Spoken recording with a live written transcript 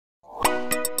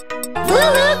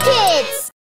LooLoo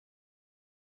Kids!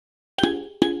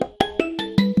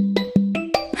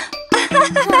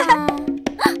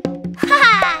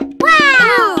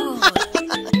 Wow!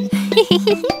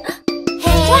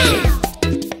 Hey!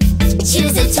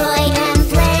 Choose a toy and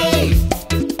play.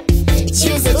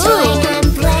 Choose a toy and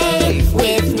play.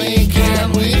 With me,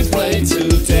 can we play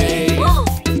today?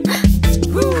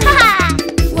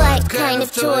 What kind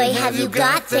of toy have you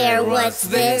got there? What's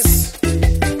this?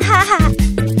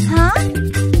 Huh?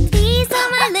 These are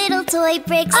my little toy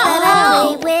bricks that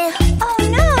I play with. Oh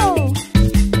no!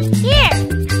 Here!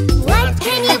 What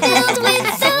can you build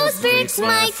with those bricks,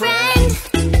 my friend?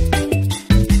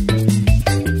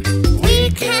 We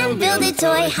can build a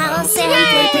toy house and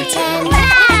play pretend.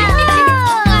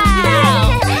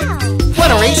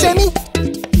 Want a race, Emmy?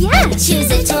 Yeah!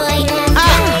 Choose a toy and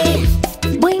play.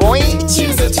 Boing.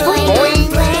 Choose a toy Boing. and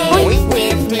play. Boing.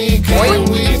 With me, can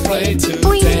we play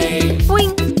today?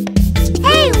 Boing.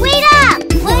 Hey, wait up!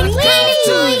 What kind of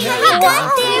toy have you got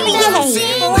there?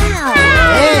 Bouncing?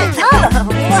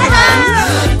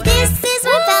 This is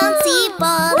my bouncy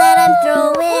ball that I'm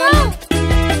throwing.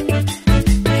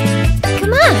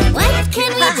 Come on, what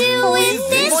can we do with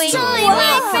this toy,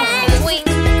 my friend? We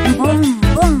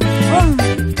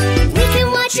can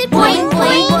watch it boing,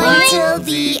 boing, boing till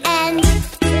the end.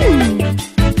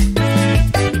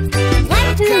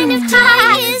 What kind of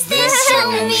toy is this? Show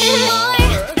me more.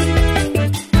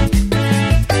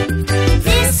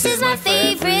 This is my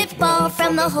favorite ball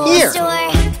from the whole Here. store.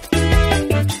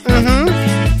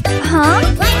 Huh?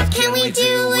 What can we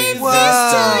do with this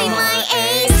toy, my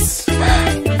ace?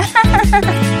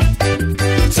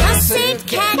 Just say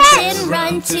catch and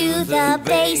run to the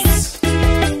base.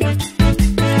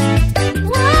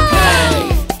 Hey!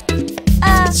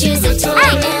 Choose a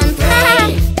toy and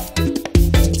play.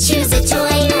 Choose a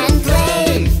toy and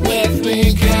play. With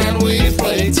me, can we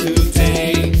play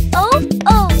today? Oh!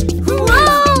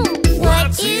 Whoa!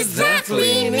 What is that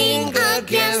leaning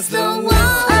against the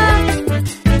wall?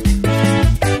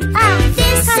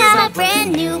 This is my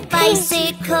brand new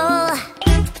bicycle.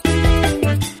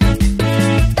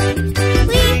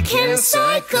 We can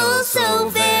cycle so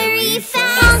very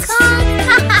fast.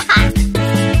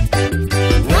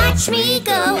 Watch me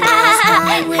go as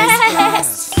I whiz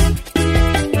past.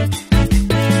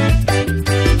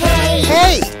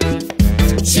 Hey!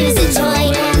 Choose a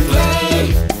toy and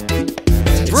play.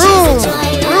 Vroom. Choose a toy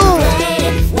and play.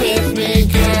 With me,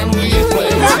 can we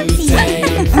play today?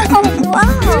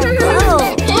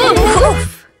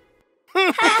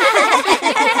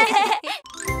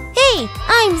 Hey,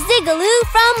 I'm Zigaloo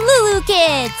from LooLoo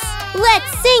Kids.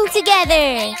 Let's sing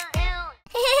together.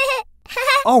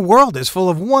 Our world is full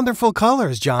of wonderful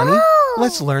colors, Johnny.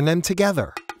 Let's learn them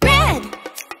together. Red,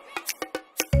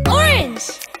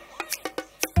 orange,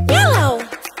 yellow,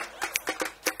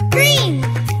 green,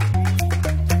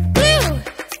 blue,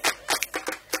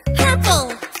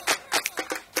 purple,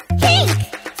 pink,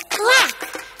 black,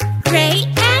 gray,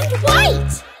 and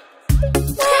white.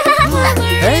 What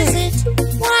color is it?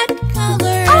 What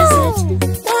color is it?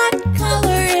 What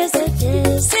color is it?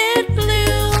 Is it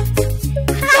blue?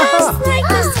 Just like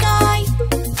the sky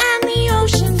and the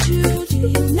ocean too. Do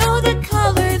you know the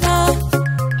color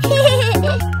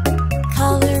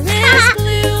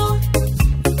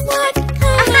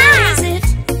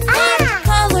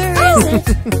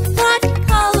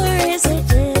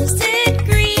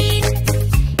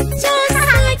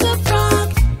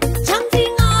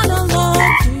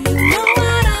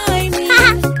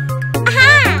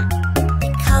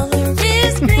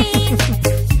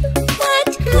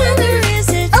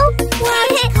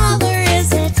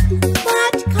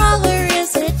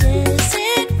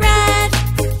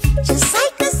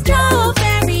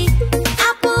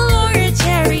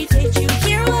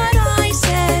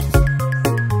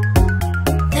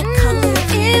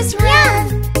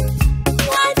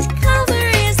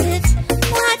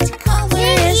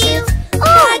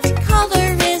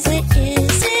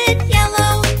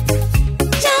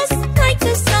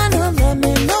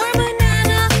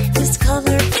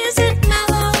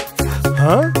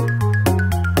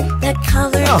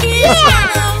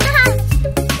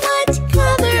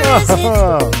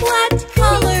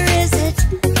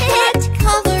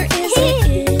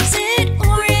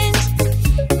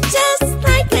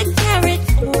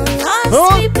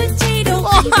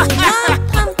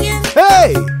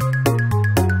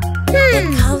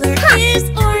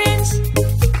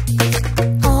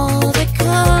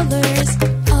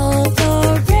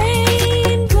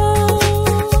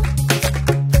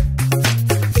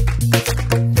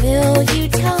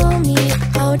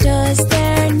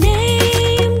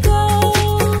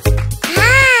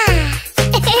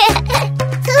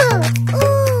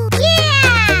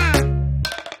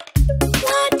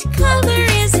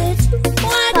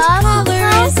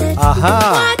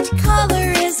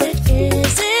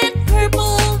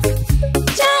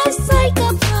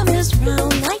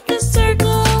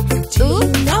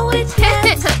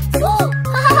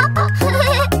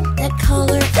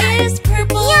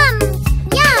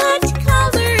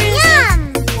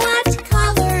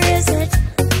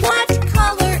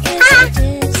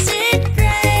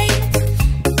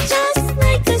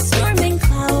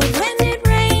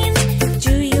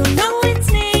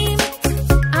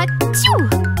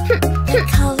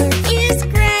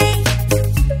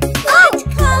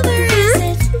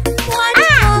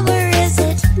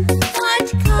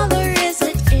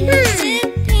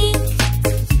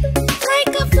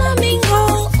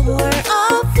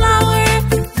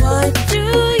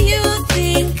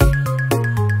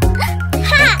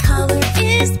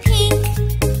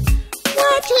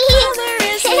color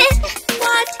is it?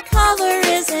 What color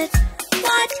is it?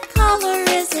 What color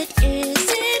is it? Is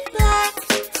it black?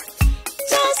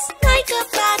 Just like a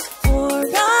bat or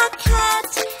a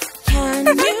cat. Can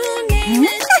you name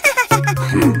it?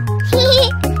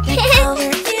 The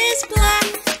color is black.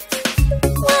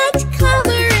 What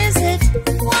color is it?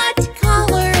 What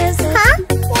color is it?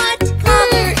 What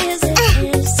color is it?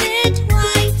 Is it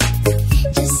white?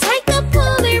 Just like a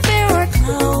polar bear or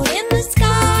cloud in the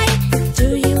sky. Do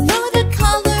you know the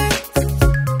color?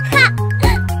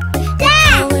 The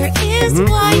color is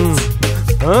white.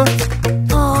 Huh?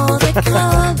 All the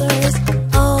colors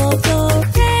of the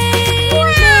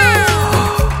rainbow.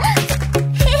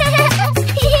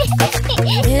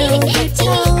 Will you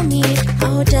tell me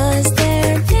how does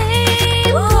their name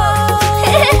go?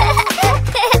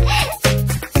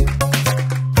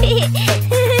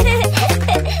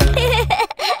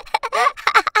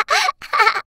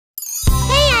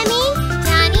 Hey, Emmy!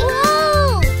 Johnny!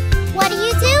 Whoa! What are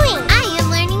you doing? I am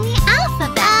learning the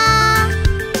alphabet.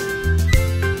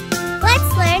 Let's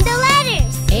learn the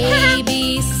letters. A,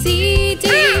 B, C, D,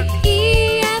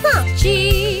 E, F, G,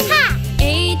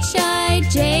 H, I,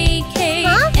 J, K,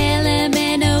 L, M,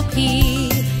 N, O, P,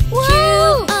 Q,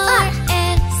 R,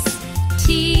 S, T,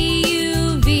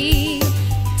 U, V,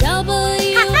 W,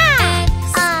 X,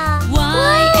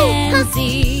 Y, and Z.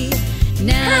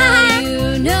 Now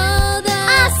you know the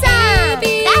Awesome!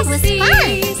 That was fun.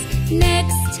 ABCs.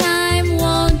 Next time,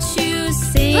 won't you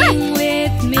sing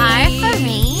with me? R for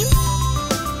rain,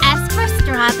 S for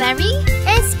strawberry,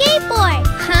 and skateboard.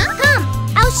 Come,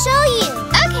 I'll show you.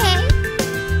 Okay.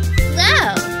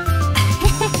 Whoa.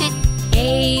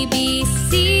 A, B,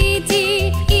 C, D,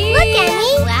 E, Look at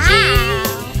me. F, G,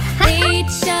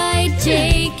 H, I, J,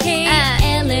 K,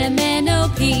 L, M, N, O,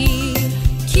 P,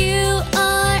 Q,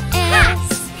 R, S,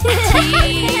 T,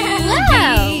 U, V,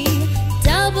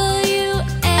 W,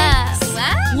 X,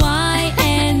 Y,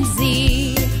 and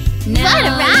Z. Now What a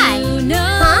ride. you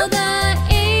know the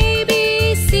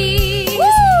ABCs.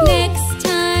 Woo. Next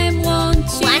time, won't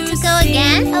you Want to go sing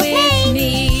again? with Okay. me?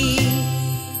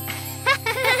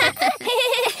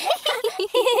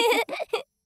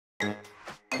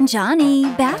 Johnny,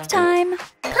 bath time.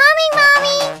 Coming,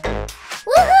 Mommy!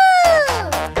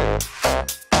 Woohoo!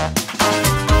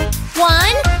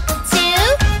 1, 2,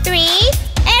 3.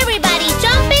 Everybody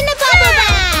jump in the bubble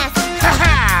bath!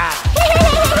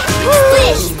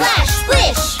 Splish, splash,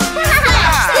 splish!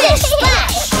 Splash, splish,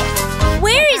 splash!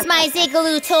 Where is my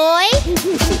Zigaloo toy?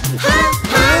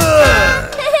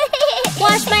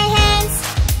 Wash my hands!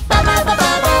 Bubble, bubble,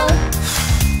 bubble!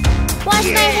 Wash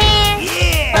my hair!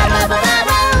 Bubble, bubble, bubble!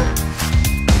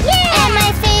 And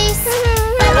my face!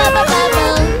 Bubble, bubble,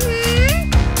 bubble!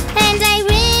 And I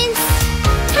rinse!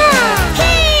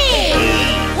 Hey!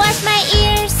 Wash my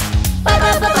ears!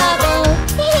 Bubble, bubble, bubble!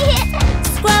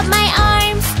 Scrub my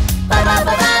arms! Bubble,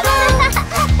 bubble, bubble!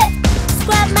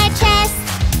 Scrub my chest!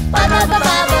 Bubble, bubble,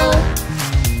 bubble!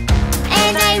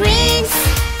 And I rinse!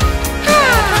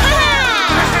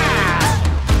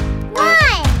 1,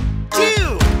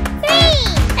 2, 3.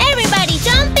 Everybody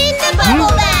jump in the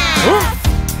bubble bath!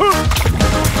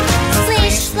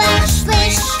 Splish, splash,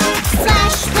 splish!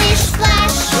 Splash, splish,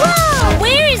 splash! Whoa!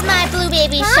 Where is my blue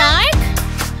baby shark?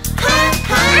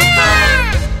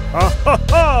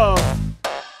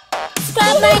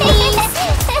 Scrub my knees!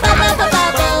 Bubble, bubble,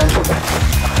 bubble!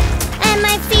 And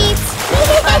my feet!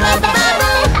 Bubble, bubble,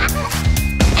 bubble!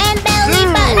 And belly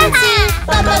button too!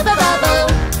 Bubble, bubble, bubble!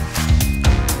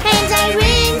 And I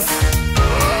rinse!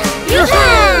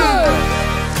 Yoo-hoo!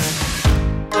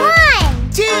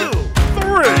 1, 2,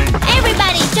 3.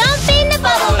 everybody jump in the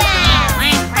bubble bath!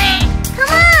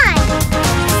 Come on!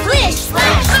 Splish,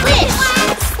 splash, splish!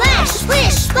 Splash,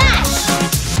 splish, splash!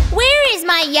 Where is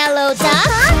my yellow duck?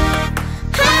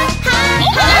 I'm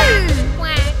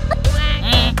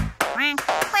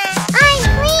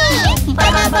clean!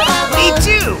 Bubble, bubble, Me bubble!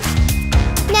 too.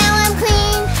 Now I'm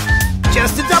clean!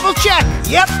 Just to double check.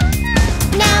 Yep.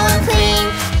 Now I'm clean!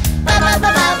 Bubble,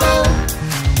 bubble, bubble!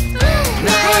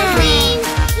 Now I'm clean!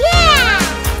 Yeah!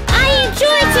 I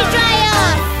enjoy to dry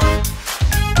off!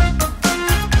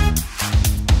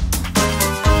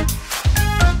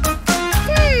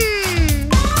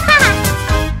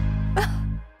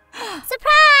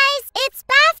 Surprise! It's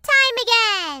bath time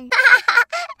again!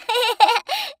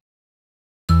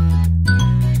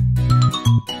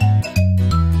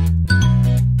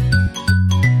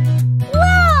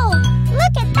 Whoa!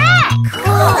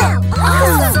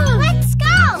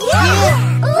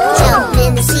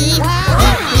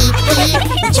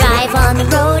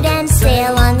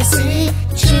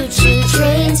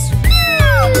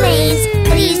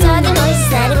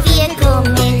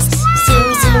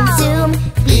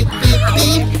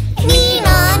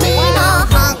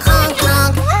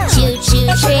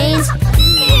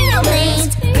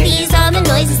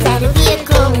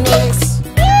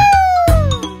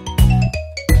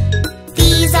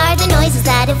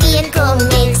 that a vehicle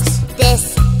makes.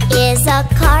 This is a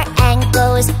car and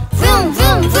goes vroom,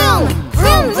 vroom, vroom,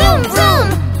 vroom, vroom, vroom.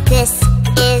 This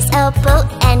is a boat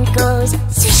and goes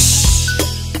swish,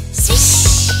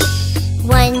 swish.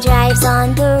 One drives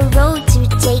on the road to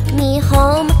take me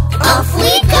home. Off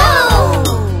we go!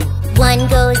 One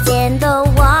goes in the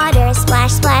water,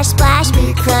 splash, splash, splash,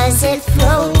 because it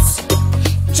floats.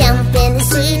 Jump in the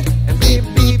sea, beep,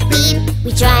 beep, beep.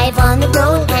 We drive on the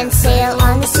road and sail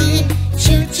on the sea.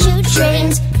 Choo, choo,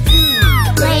 trains,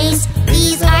 planes.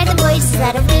 These are the voices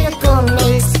that a vehicle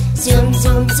makes. Zoom,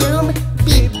 zoom, zoom,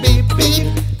 beep, beep, beep.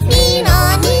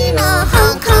 Nina, Nina,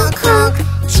 honk, honk, honk.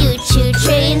 Choo, choo,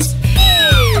 trains,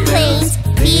 planes.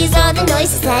 These are the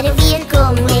noises that a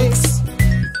vehicle makes.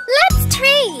 Let's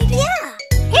trade. Yeah.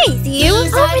 Hey, you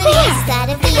These are over the noises there. that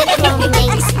a vehicle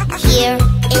makes. Here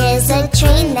is a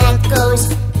train that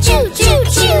goes choo, choo,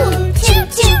 choo, choo,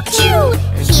 choo, choo.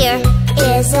 Here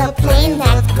is a plane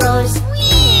that goes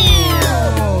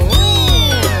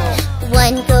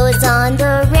one goes on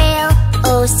the rail,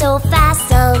 oh so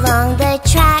fast along the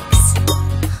tracks.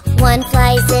 One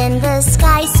flies in the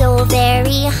sky so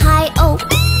very high, oh.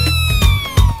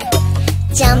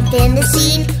 Jump in the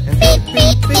sea, beep,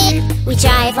 beep, beep. We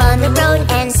drive on the road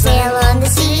and sail on the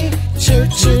sea. Choo,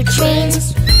 choo,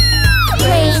 trains,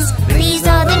 planes. These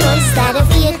are the noises that a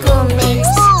vehicle makes.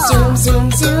 Zoom,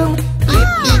 zoom, zoom, beep,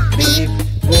 beep, beep.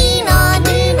 Nina,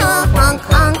 Nina, honk,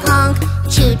 honk, honk.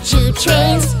 Choo, choo,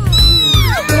 trains,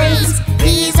 planes.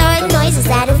 These are the noises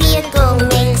that a vehicle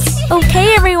makes.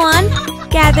 Okay, everyone,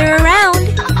 gather around.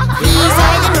 These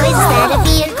are the noises that a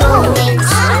vehicle makes.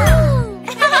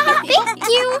 Thank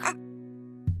you.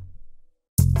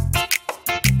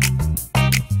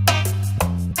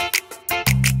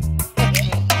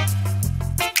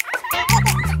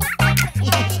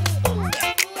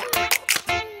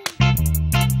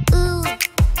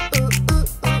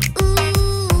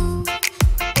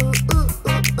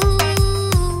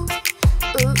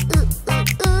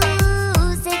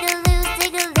 Zigaloo,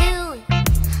 Zigaloo.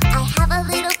 I have a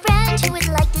little friend who would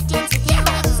like to dance with you.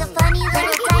 He's a funny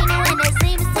little dino and his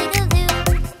name is Zigaloo.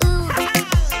 Ooh,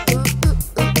 ooh,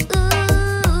 ooh, ooh,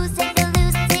 ooh, Zigaloo,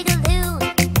 Zigaloo.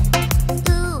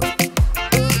 Ooh,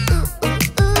 ooh, ooh,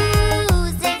 ooh, ooh,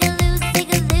 Zigaloo,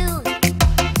 Zigaloo.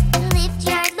 Lift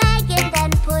your leg and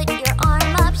then put your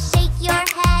arm up. Shake your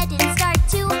head and start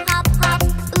to hop, hop.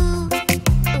 Ooh,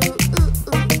 ooh, ooh,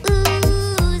 ooh,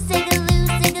 ooh, Zigaloo,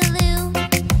 Zigaloo.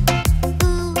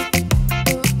 Ooh,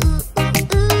 ooh, ooh,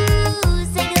 ooh,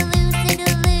 Zigaloo,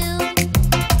 Zigaloo.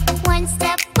 One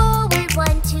step forward,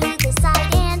 one to the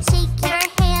side, and shake your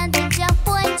hand and jump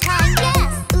one time.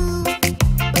 Yes. Ooh,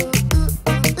 ooh, ooh,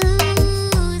 ooh,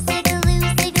 ooh, Zigaloo,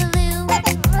 Zigaloo.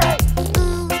 Ooh,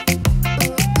 ooh,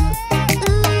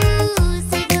 ooh, ooh,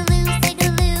 Zigaloo,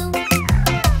 Zigaloo.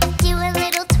 Do a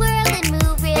little twirl and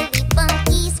move really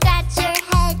funky. Scratch your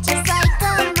head just like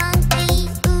a monkey.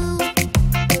 Ooh,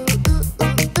 ooh, ooh,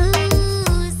 ooh,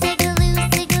 ooh, Zigaloo,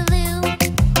 Zigaloo.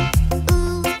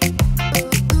 Ooh, ooh,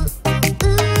 ooh,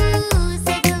 ooh,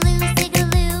 Zigaloo,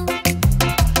 Zigaloo.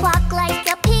 Walk like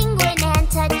a penguin and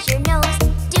touch your nose.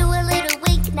 Do a little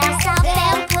wink, now stop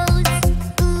and pose.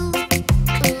 Ooh,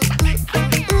 ooh,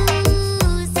 ooh,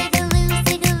 ooh, Zigaloo,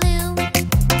 Zigaloo.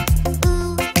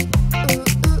 Ooh, ooh,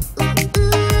 ooh,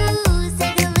 ooh,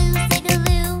 Zigaloo,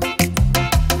 Zigaloo.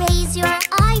 Raise your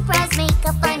eyebrows, make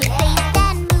a funny face,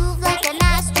 then move like an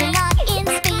astronaut in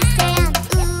space. And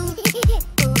ooh,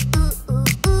 ooh, ooh, ooh,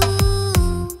 ooh,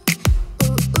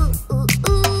 ooh, ooh, ooh,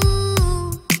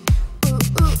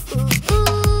 ooh,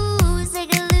 ooh,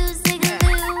 Zigaloo,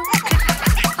 Zigaloo.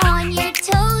 On your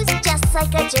toes, just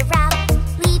like a giraffe.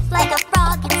 Leap like a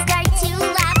frog and start to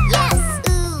laugh. Yes.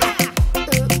 Ooh,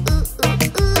 ooh, ooh,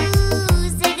 ooh, ooh,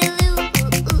 Zigaloo.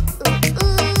 Ooh, ooh, ooh,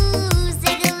 ooh,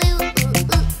 Zigaloo. Ooh,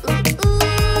 ooh, ooh,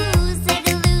 ooh,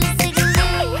 Zigaloo,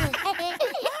 Zigaloo.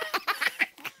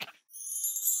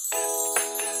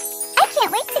 I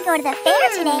can't wait to go to the fair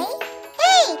today.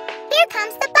 Hey, here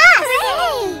comes the bus.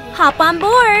 Hop on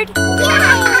board.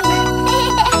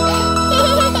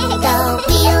 The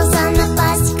wheels on the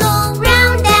bus go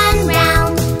round and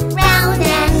round, round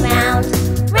and round,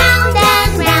 round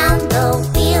and round. The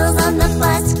wheels on the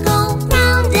bus go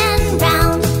round and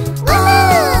round,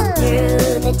 all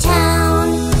through the town.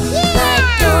 The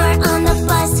door on the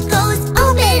bus goes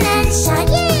open and shut,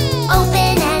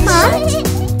 open and shut,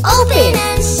 open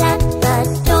and shut. The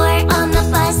door on the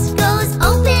bus goes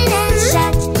open and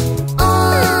shut,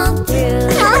 all through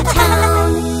the town.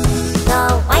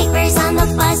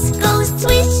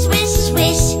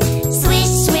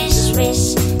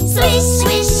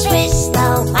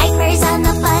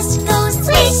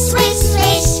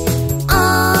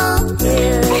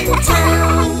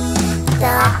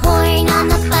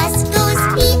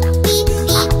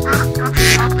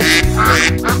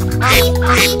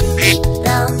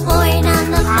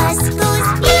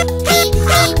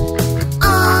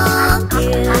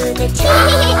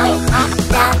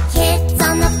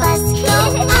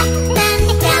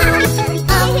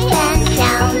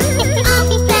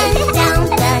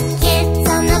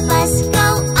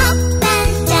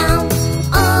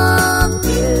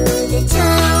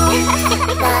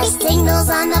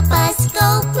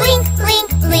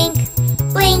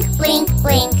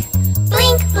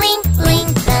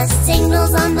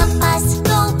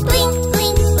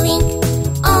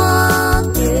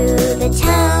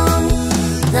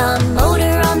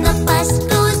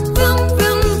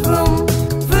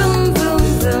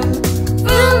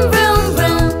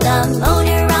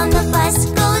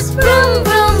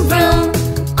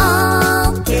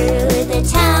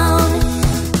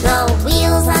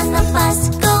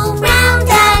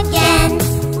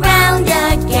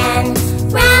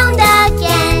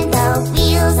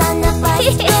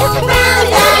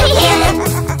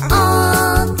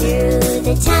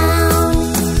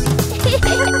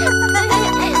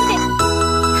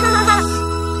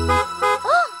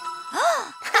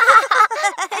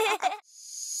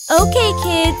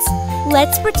 lights.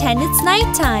 Let's pretend it's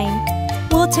nighttime.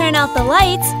 We'll turn out the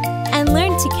lights and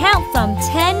learn to count from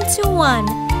 10 to 1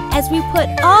 as we put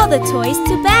all the toys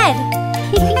to bed.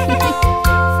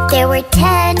 There were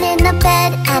 10 in the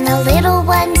bed and a little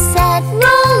one said,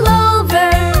 "Roll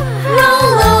over,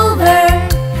 roll over."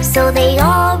 So they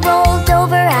all rolled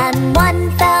over and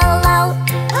one fell out.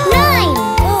 9!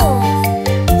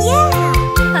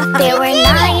 Yeah! There were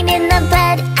 9 in the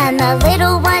bed and the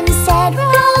little one said,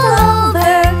 "Roll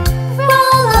over,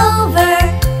 roll over."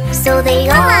 So they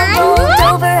all rolled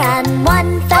over and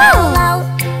one fell out.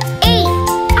 8!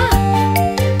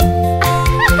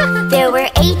 There were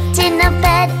 8 in the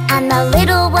bed and the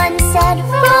little one said,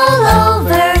 "Roll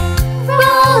over,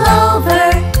 roll over."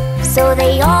 So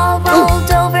they all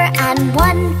rolled over and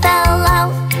one fell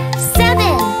out. 7!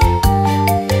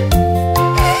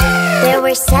 There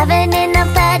were 7 in the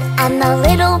bed and the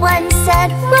little one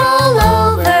said, "Roll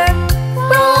over,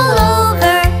 roll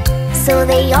over." So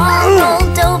they all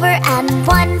rolled over and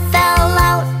one fell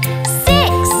out.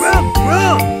 6!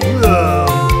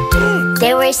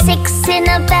 There were 6 in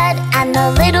the bed and the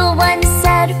little one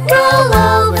said, "Roll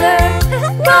over,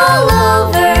 roll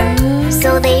over."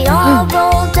 So they all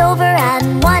rolled over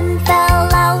and one fell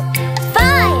out.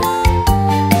 5!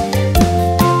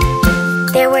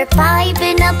 There were 5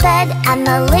 in the bed and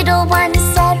the little one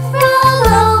said, "Roll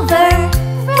over,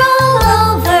 roll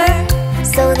over."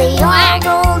 So they all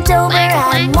rolled over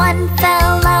and one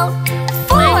fell out.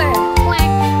 4!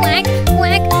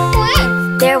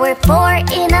 There were 4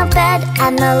 in a bed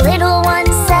and the little one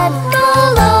said,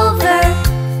 "Roll over,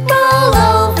 roll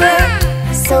over."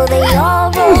 So they all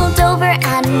rolled over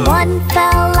and one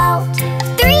fell out.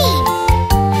 3!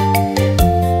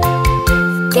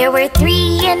 There were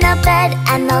 3 in a bed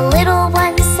and the little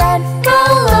one said,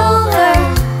 "Roll over,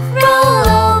 roll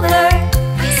over."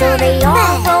 So they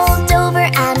all rolled over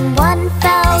and one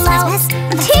fell out.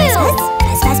 2!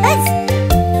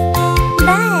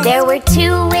 There were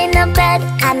 2 in a bed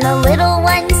and the little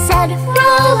one said,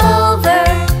 "Roll over,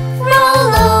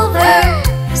 roll over."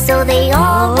 So they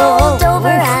all rolled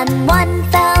over and one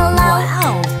fell out.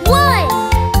 1!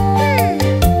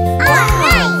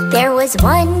 There was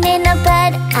 1 in a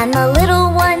bed and the little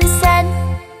one said,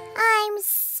 "I'm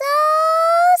so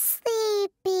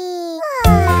sleepy."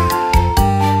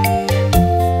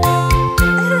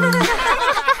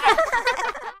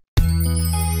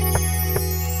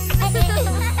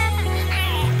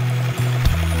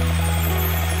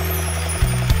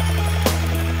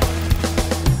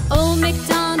 Old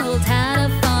MacDonald had a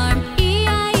farm,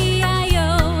 E-I-E-I-O.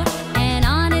 And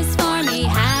on his farm he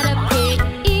had a pig,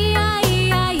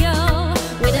 E-I-E-I-O.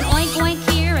 With an oink oink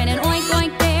here and an oink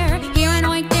oink there, here an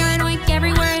oink, there an oink,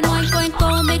 everywhere an oink oink.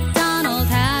 Old MacDonald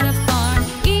had a farm,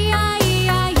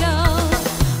 E-I-E-I-O.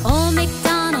 Old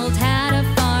MacDonald had a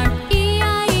farm,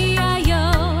 E-I-E-I-O.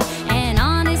 And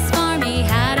on his farm he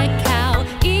had a cow,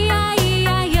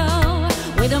 E-I-E-I-O.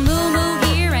 With a moo moo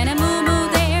here and a moo moo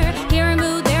there, here a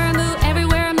moo, there a moo,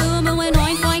 everywhere a moo moo. An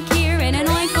oink oink here and an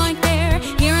oink oink there,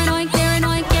 here an oink, there an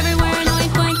oink, everywhere an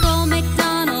oink oink. Old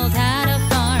MacDonald had a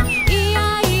farm,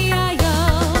 E-I-E-I-O.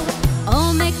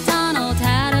 Old MacDonald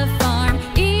had a farm,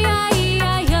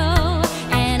 E-I-E-I-O.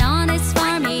 And on his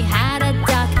farm he had a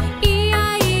duck,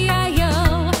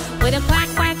 E-I-E-I-O. With a quack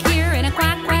quack here and a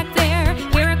quack quack there,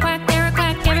 here a quack, there a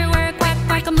quack, everywhere a quack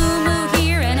quack. A moo moo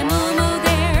here and a moo moo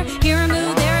there, here a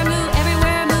moo, there a moo,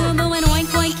 everywhere a moo moo. An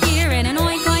oink oink here and an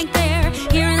oink oink there,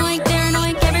 here an oink, there an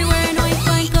oink, everywhere an oink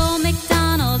oink. Old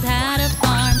MacDonald had a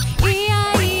farm,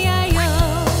 E-I-E-I-O.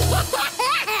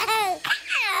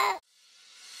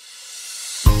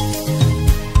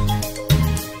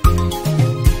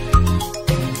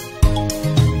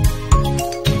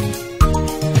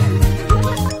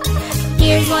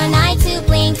 Here's one eye to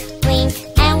blink, blink,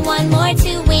 and one more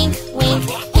to wink, wink.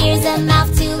 Here's a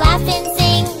mouth to laugh and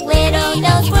sing, little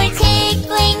nose for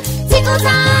tickling. Tickle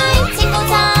time, tickle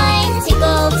time,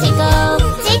 tickle, tickle,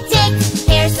 tick, tick.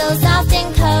 Hair so soft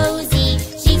and cozy,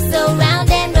 cheeks so round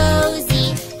and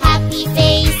rosy. Happy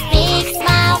face, big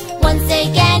smile, once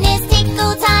again it's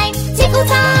tickle time. Tickle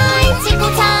time,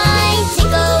 tickle time,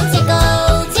 tickle,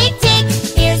 tickle, tick, tick.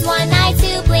 Here's one eye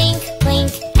to blink,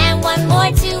 blink, and one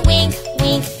more to wink,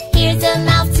 wink. Here's a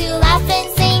mouth to laugh and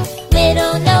sing,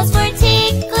 little nose for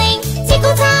tickling.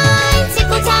 Tickle time,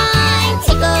 tickle time,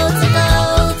 tickle,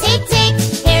 tickle, tick, tick.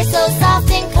 Hair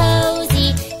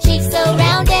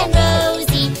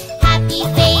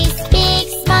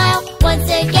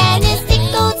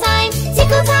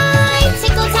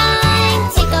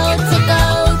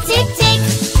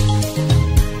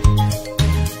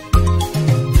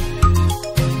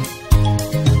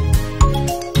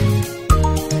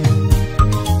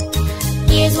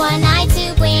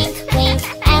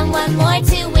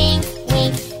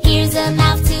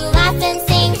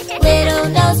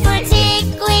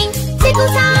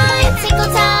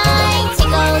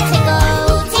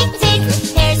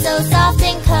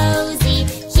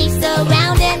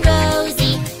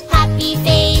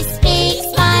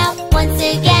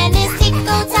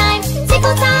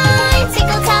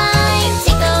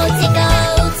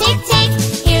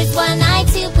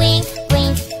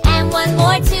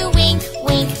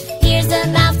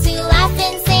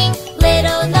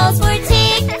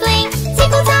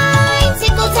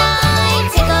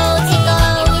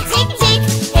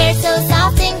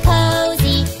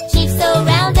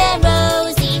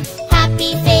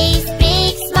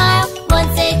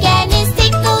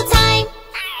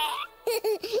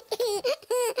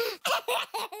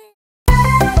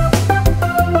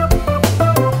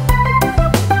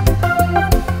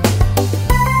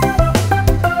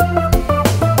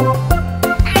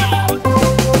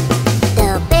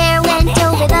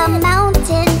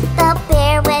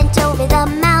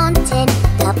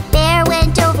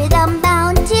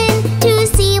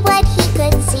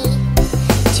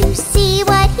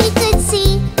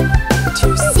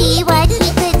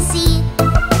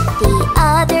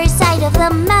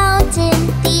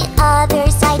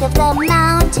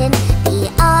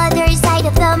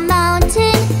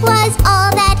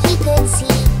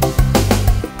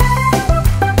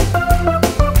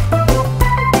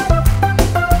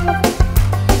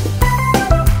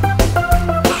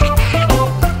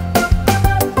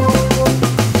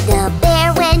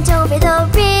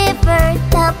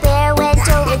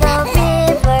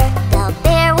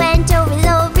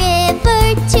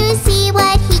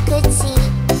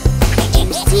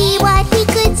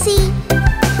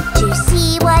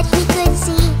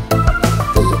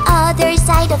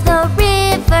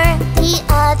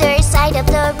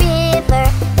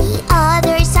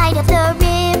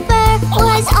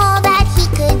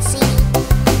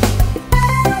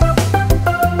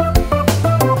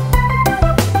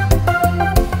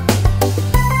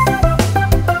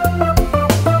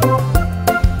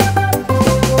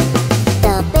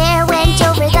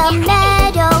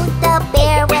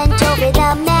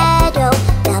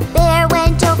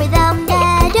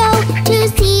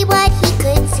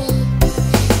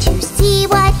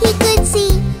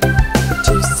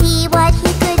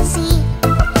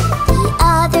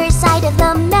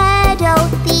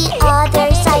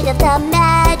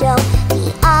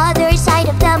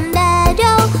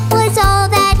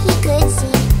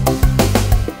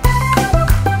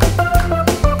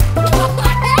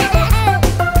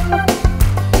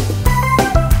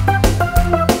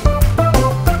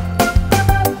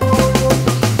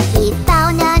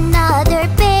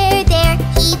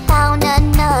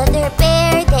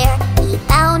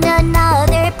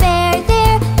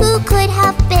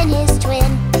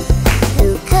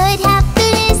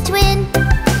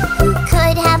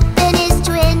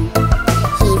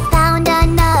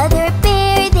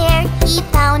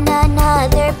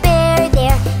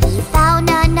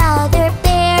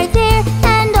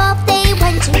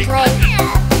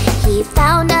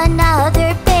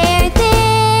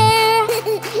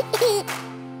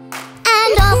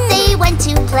want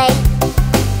to play.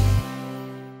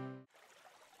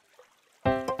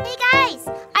 Hey guys,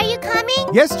 are you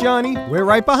coming? Yes, Johnny, we're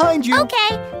right behind you.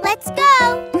 Okay, let's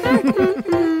go.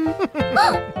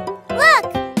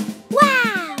 Look!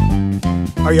 Wow!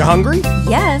 Are you hungry?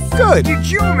 Yes, Good. Did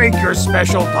you make your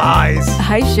special pies?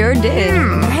 I sure did.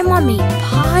 Grandma made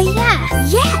pie?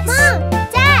 Yes. Yes! Mom!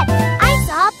 Dad! I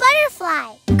saw a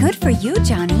butterfly. Good for you,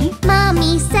 Johnny.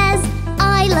 Mommy says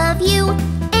I love you,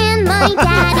 and my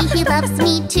daddy, he loves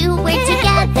me too. We're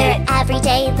together every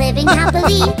day, living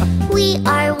happily. We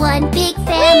are one big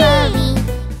family.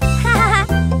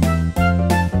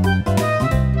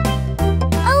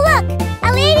 Oh look,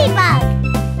 a ladybug.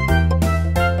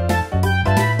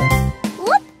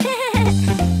 Whoop.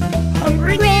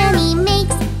 Hungry? Granny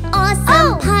makes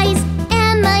awesome pies,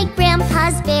 and my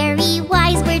grandpa's very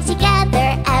wise. We're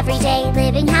together every day,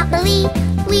 living happily.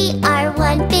 We are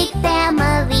one big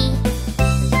family.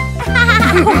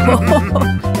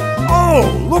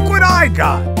 Oh, look what I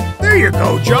got. There you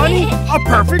go, Johnny. A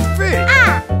perfect fit.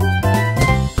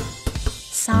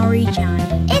 Sorry, Johnny.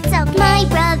 It's okay. My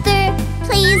brother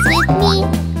plays with me.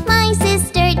 My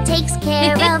sister takes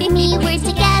care of me. We're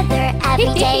together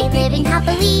every day, living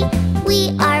happily.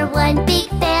 We are one big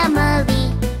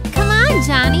family. Come on,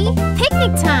 Johnny.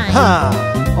 Picnic time. Ha!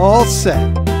 All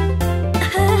set.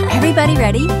 Everybody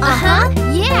ready? Uh-huh.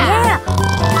 Yeah.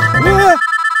 Yeah.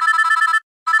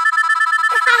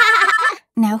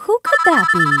 Now, who could that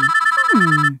be?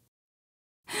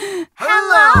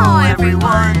 Hello,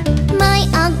 everyone. My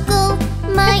uncle,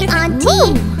 my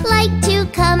auntie like to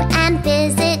come and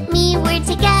visit me. We're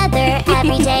together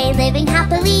every day, living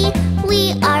happily.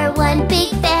 We are one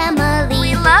big family.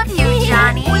 We love you,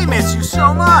 Johnny. We miss you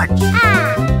so much.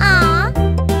 Aw.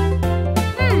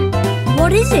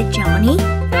 What is it, Johnny?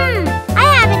 I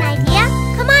have an idea.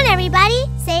 Come on, everybody.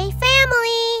 Say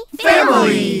family.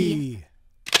 Family.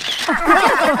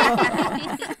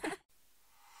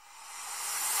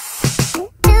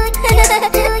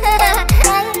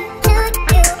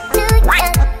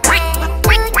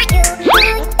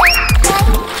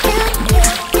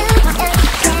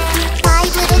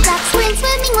 Five little ducks went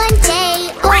swimming one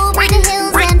day over the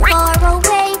hills and far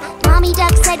away. Mommy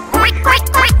duck said quack, quack,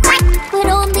 quack, quack, but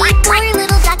only four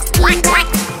little ducks came back.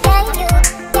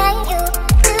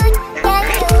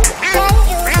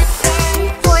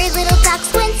 Four little ducks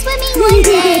went swimming one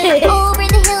day over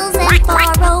the hills and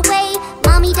far away.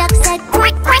 Mommy duck said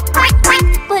quack, quack, quack, quack,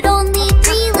 but only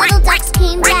three little ducks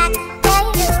came back.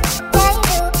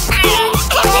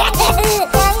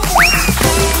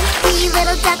 Three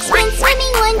little ducks went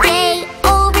swimming one day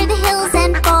over the hills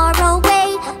and far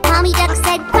away. Mommy duck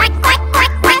said quack, quack,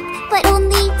 quack, quack, but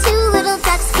only two little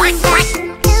ducks came back.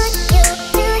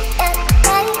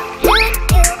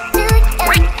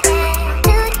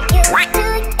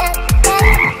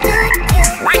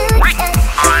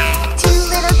 Two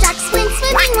little ducks went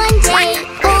swimming one day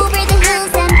over the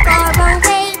hills and far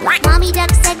away. Mommy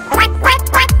duck said quack, quack,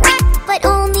 quack, quack, but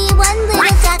only one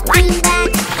little duck came back.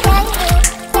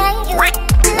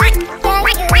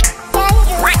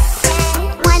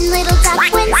 One little duck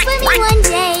went swimming one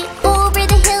day over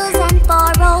the hills and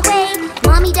far away.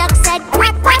 Mommy duck said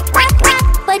quack, quack, quack, quack,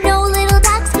 but no little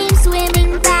ducks came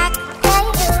swimming back.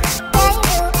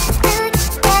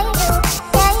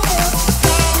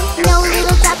 No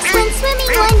little ducks went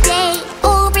swimming one day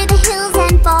over the hills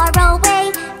and far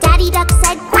away. Daddy duck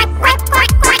said quack, quack,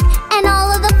 quack, quack, and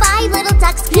all of the five little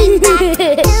ducks came back.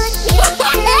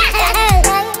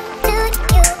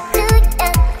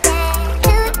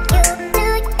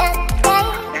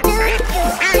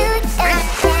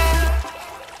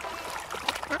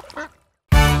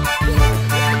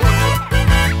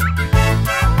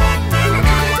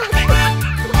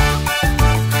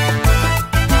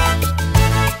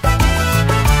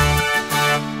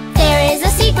 There is a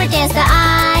secret dance that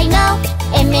I know.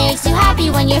 It makes you happy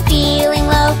when you're feeling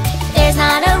low. There's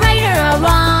not a right or a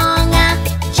wrong.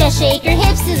 Just shake your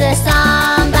hips to the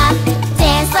samba.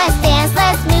 Dance, let's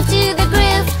move to the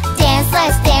groove. Dance,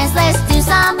 let's do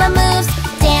samba moves.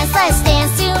 Dance,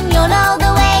 soon you'll know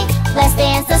the way. Let's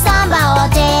dance the samba all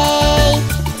day.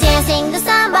 Dancing the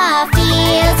samba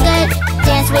feels good.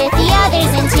 Dance with the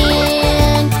others in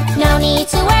tune. No need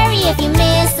to worry if you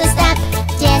miss a step.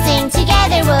 Dancing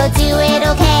together we'll do it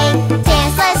okay.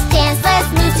 Dance, let's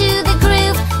move to the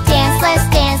groove. Dance, let's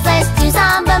do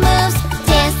samba moves.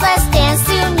 Dance,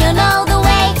 soon you'll know the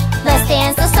way. Let's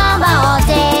dance the samba all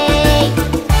day.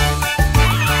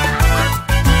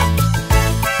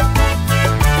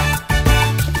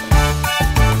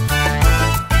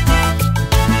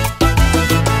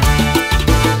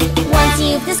 Once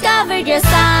you've discovered your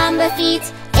samba feet,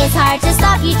 it's It's hard to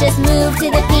stop, you just move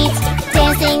to the beat.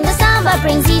 Dancing the samba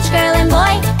brings each girl and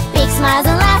boy big smiles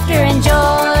and laughter and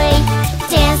joy.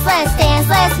 Dance, let's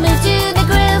move to the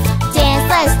groove. Dance,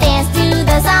 let's dance to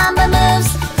the samba moves.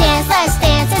 Dance, let's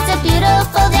dance, it's a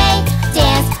beautiful day.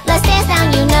 Dance, let's dance, now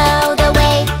you know the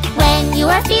way. When you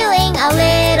are feeling a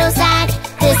little sad,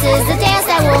 this is a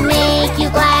dance that will make you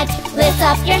glad. Lift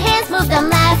up your hands, move them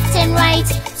left and right.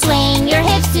 Swing your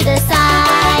hips to the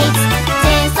sides.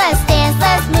 Dance,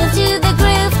 let's move to the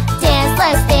groove. Dance,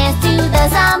 let's dance to the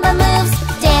samba moves.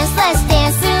 Dance, let's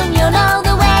dance, soon you'll know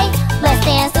the way. Let's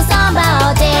dance the samba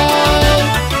all day.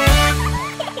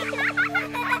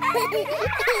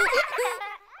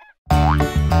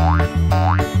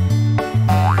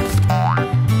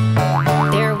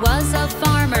 There was a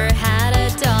farmer, had a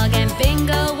dog, and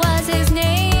Bingo was his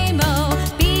name. Oh,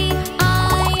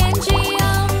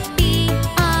 B-I-N-G-O,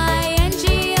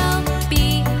 B-I-N-G-O,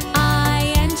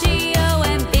 B-I-N-G-O,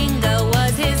 and Bingo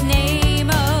was his name.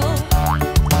 Oh.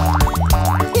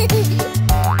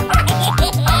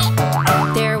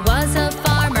 There was a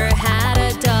farmer, had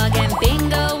a dog, and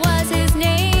Bingo was his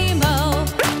name. Oh,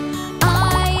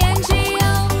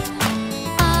 I-N-G-O,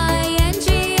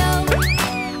 I-N-G-O,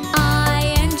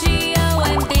 I-N-G-O,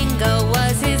 and Bingo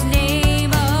was his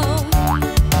name. Oh.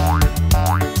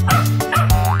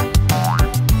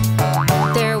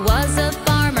 There was a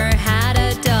farmer, had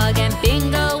a dog, and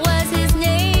Bingo was his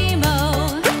name.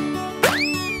 Oh.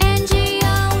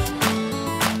 N-G-O,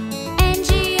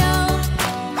 N-G-O,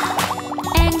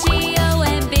 N-G-O,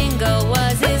 and Bingo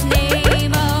was his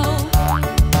name. Oh.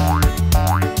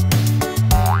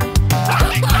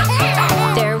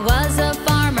 There was a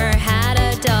farmer, had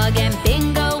a dog, and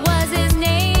Bingo was his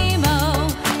name. Oh.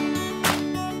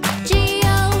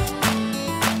 G-O,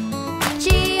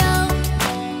 G-O,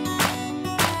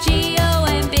 G-O,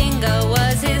 and Bingo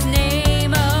was his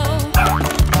name. Oh.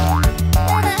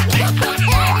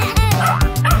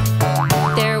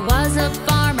 There was a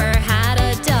farmer, had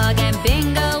a dog, and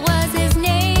Bingo was his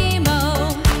name.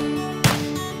 Oh.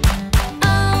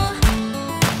 Oh.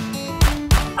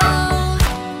 Oh.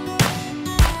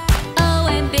 Oh,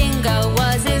 and Bingo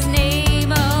was his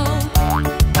name. Oh.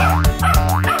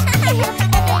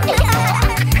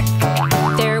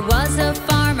 There was a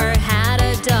farmer, had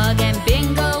a dog, and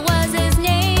Bingo was his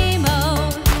name. Oh.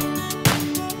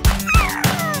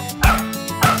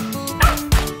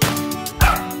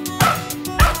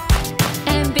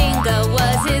 And Bingo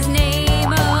was his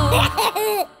name.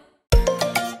 Oh.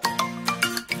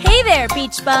 Hey there,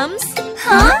 beach bums.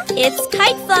 Huh? It's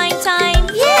kite flying time.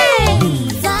 Yay!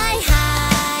 Fly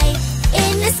high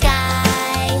in the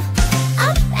sky,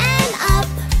 up and up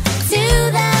to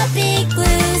the big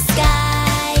blue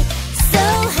sky. So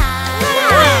high,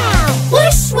 wow!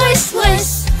 Whoosh, whoosh,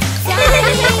 whoosh,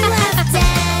 flying left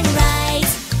and right.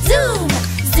 Zoom,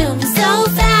 zoom so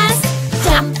fast.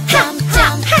 Jump, jump,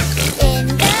 jump in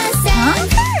the sand.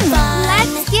 Fun.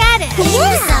 Let's get it. In the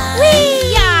sun.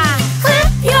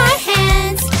 Clap your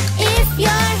hands if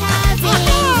you're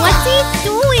having What's he fun.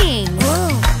 doing?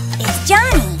 It's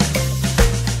Johnny.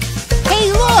 Hey,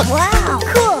 look. Wow.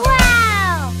 Cool.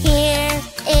 Wow! Here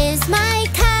is my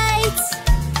kite.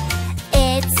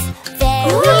 It's very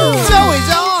So is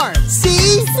ours.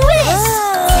 See? swish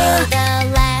to the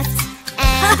left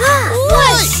and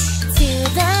whoosh to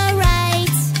the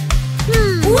right.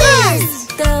 Whiz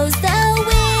goes the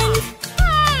wind.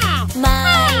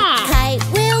 My kite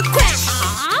will crash,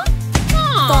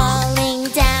 falling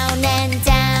down and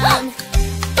down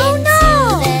into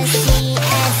the sea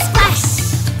and splash.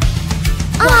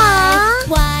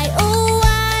 Why, oh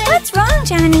why What's wrong,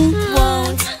 Johnny?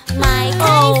 won't my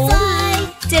kite fly?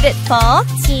 Did it fall?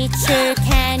 Teacher,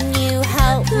 can you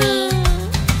help me?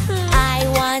 I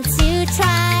want to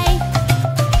try.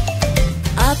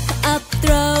 Up, up,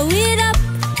 throw it up.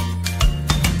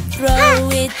 Throw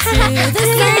it to the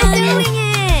sun. Doing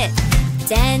it.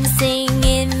 Dancing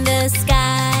in the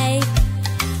sky.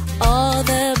 All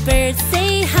the birds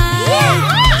say hi.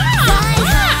 Fly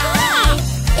high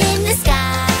in the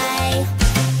sky.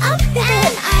 Up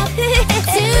and up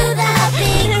to the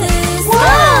big blue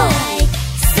sky.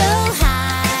 So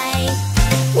high.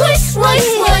 Whoosh,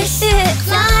 whoosh, whoosh.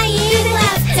 Flying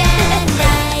left and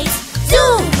right.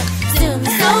 Zoom, zoom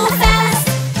so fast.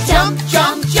 Jump,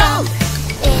 jump, jump.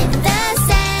 In the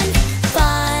sand.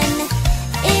 Fun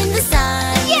in the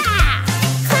sun.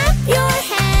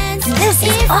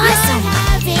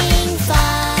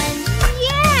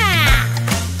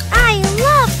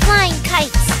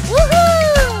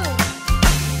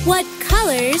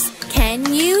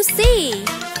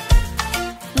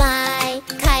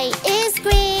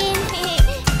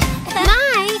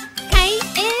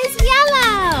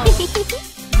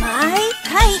 My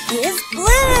kite is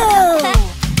blue.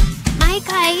 My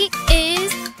kite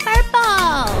is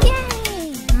purple.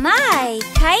 Yay! My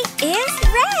kite is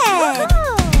red.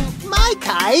 My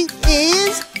kite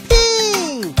is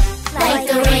pink.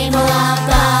 Like a rainbow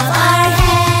above our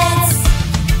heads.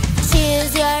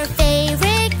 Choose your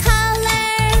favorite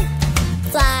color.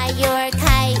 Fly your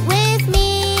kite with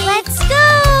me. Let's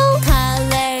go!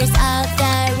 Colors of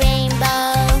the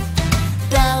rainbow,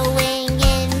 blowing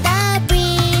in the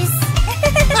breeze.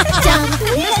 Jump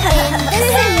in the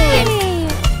sand,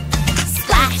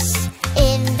 splash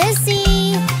in the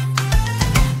sea.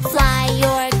 Fly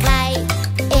your kite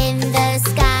in the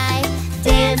sky,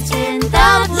 dance in the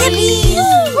breeze.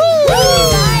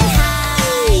 Fly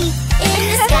high in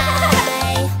the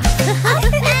sky, up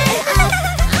and up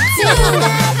to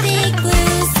the big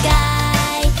blue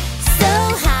sky. So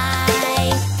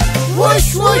high, whoosh,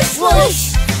 whoosh, whoosh,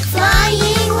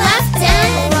 flying left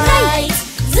and right.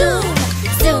 Zoom,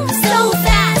 zoom so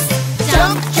fast,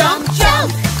 jump, jump,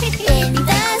 jump. In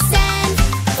the sand,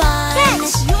 fun.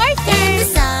 Catch, your In the turn.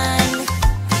 sun,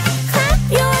 clap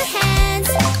your hands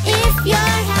if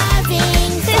you're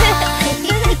having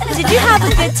fun. Did you have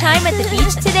a good time at the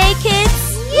beach today, kids?